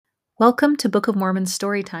Welcome to Book of Mormon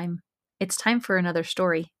story time. It's time for another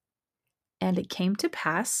story. And it came to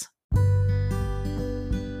pass.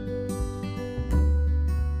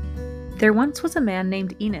 There once was a man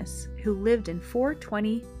named Enos who lived in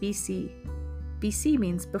 420 BC. BC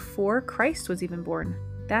means before Christ was even born.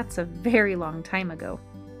 That's a very long time ago.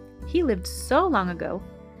 He lived so long ago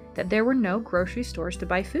that there were no grocery stores to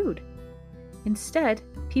buy food. Instead,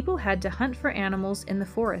 people had to hunt for animals in the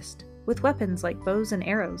forest with weapons like bows and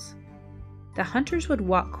arrows. The hunters would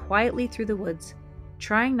walk quietly through the woods,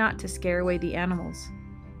 trying not to scare away the animals.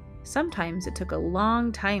 Sometimes it took a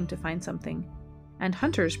long time to find something, and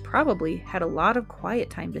hunters probably had a lot of quiet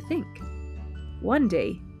time to think. One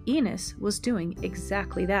day, Enos was doing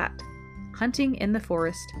exactly that, hunting in the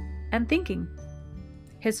forest and thinking.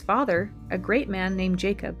 His father, a great man named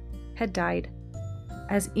Jacob, had died.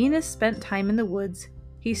 As Enos spent time in the woods,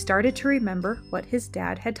 he started to remember what his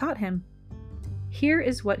dad had taught him. Here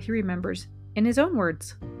is what he remembers in his own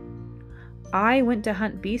words. I went to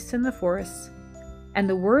hunt beasts in the forests, and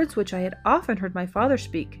the words which I had often heard my father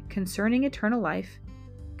speak concerning eternal life,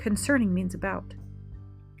 concerning means about,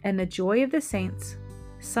 and the joy of the saints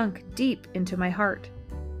sunk deep into my heart,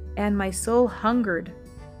 and my soul hungered.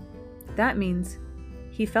 That means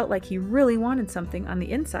he felt like he really wanted something on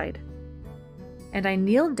the inside. And I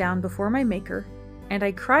kneeled down before my Maker, and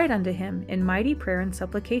I cried unto him in mighty prayer and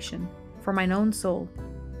supplication for mine own soul.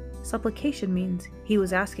 Supplication means he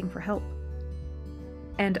was asking for help.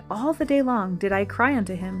 And all the day long did I cry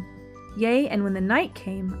unto him. Yea, and when the night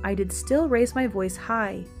came, I did still raise my voice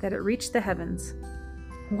high, that it reached the heavens.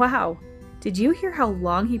 Wow! Did you hear how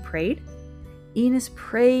long he prayed? Enos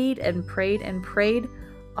prayed and prayed and prayed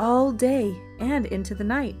all day and into the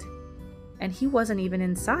night. And he wasn't even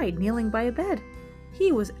inside kneeling by a bed.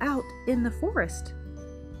 He was out in the forest.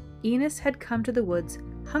 Enos had come to the woods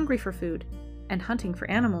hungry for food and hunting for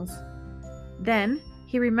animals. Then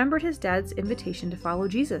he remembered his dad's invitation to follow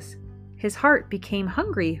Jesus. His heart became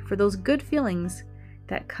hungry for those good feelings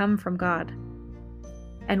that come from God.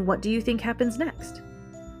 And what do you think happens next?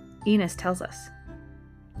 Enos tells us,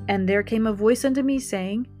 And there came a voice unto me,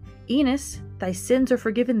 saying, Enos, thy sins are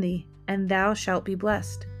forgiven thee, and thou shalt be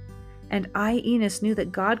blessed. And I, Enos, knew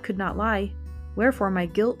that God could not lie, wherefore my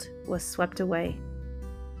guilt was swept away.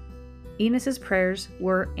 Enos's prayers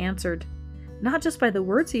were answered, not just by the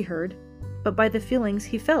words he heard, but by the feelings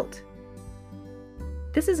he felt.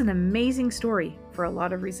 This is an amazing story for a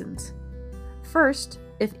lot of reasons. First,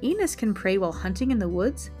 if Enos can pray while hunting in the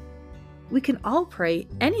woods, we can all pray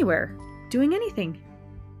anywhere, doing anything.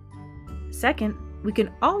 Second, we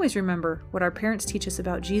can always remember what our parents teach us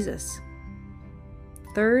about Jesus.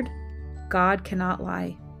 Third, God cannot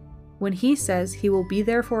lie. When he says he will be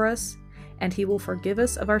there for us and he will forgive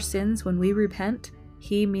us of our sins when we repent,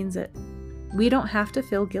 he means it. We don't have to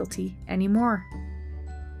feel guilty anymore.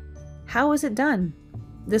 How is it done?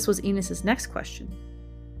 This was Enos's next question.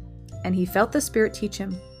 And he felt the Spirit teach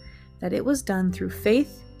him that it was done through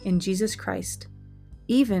faith in Jesus Christ,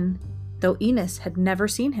 even though Enos had never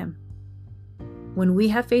seen him. When we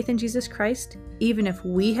have faith in Jesus Christ, even if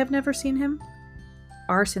we have never seen him,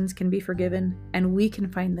 our sins can be forgiven and we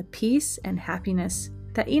can find the peace and happiness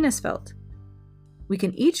that Enos felt. We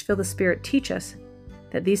can each feel the Spirit teach us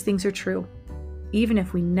that these things are true, even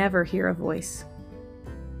if we never hear a voice.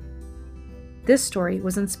 This story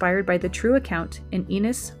was inspired by the true account in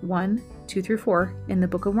Enos 1:2-4 in the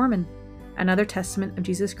Book of Mormon, another testament of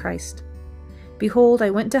Jesus Christ. Behold, I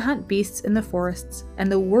went to hunt beasts in the forests,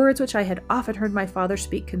 and the words which I had often heard my father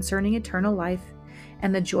speak concerning eternal life,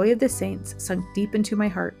 and the joy of the saints sunk deep into my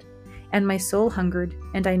heart, and my soul hungered,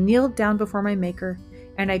 and I kneeled down before my Maker,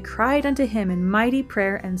 and I cried unto him in mighty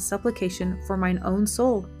prayer and supplication for mine own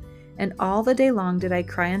soul. And all the day long did I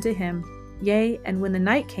cry unto him. Yea, and when the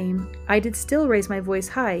night came, I did still raise my voice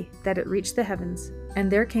high, that it reached the heavens.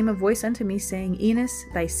 And there came a voice unto me, saying, Enos,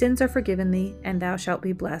 thy sins are forgiven thee, and thou shalt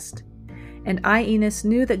be blessed. And I, Enos,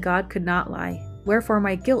 knew that God could not lie, wherefore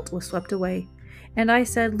my guilt was swept away. And I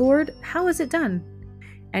said, Lord, how is it done?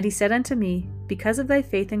 And he said unto me, Because of thy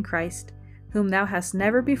faith in Christ, whom thou hast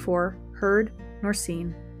never before heard nor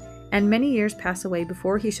seen. And many years pass away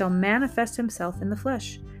before he shall manifest himself in the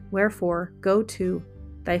flesh. Wherefore, go to,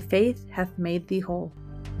 thy faith hath made thee whole.